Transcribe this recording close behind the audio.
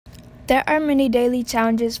There are many daily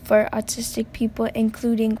challenges for autistic people,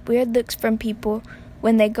 including weird looks from people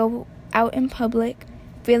when they go out in public,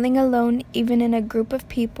 feeling alone even in a group of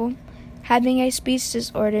people, having a speech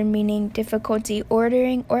disorder, meaning difficulty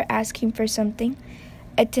ordering or asking for something,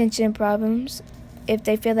 attention problems if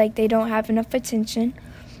they feel like they don't have enough attention,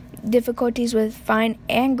 difficulties with fine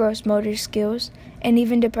and gross motor skills, and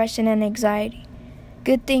even depression and anxiety.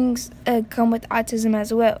 Good things come with autism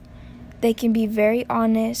as well. They can be very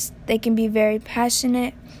honest, they can be very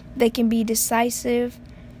passionate, they can be decisive,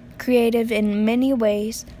 creative in many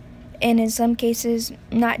ways, and in some cases,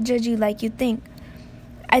 not judge you like you think.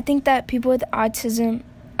 I think that people with autism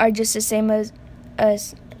are just the same as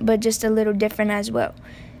us, but just a little different as well.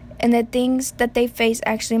 And the things that they face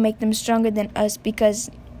actually make them stronger than us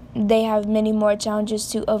because they have many more challenges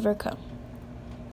to overcome.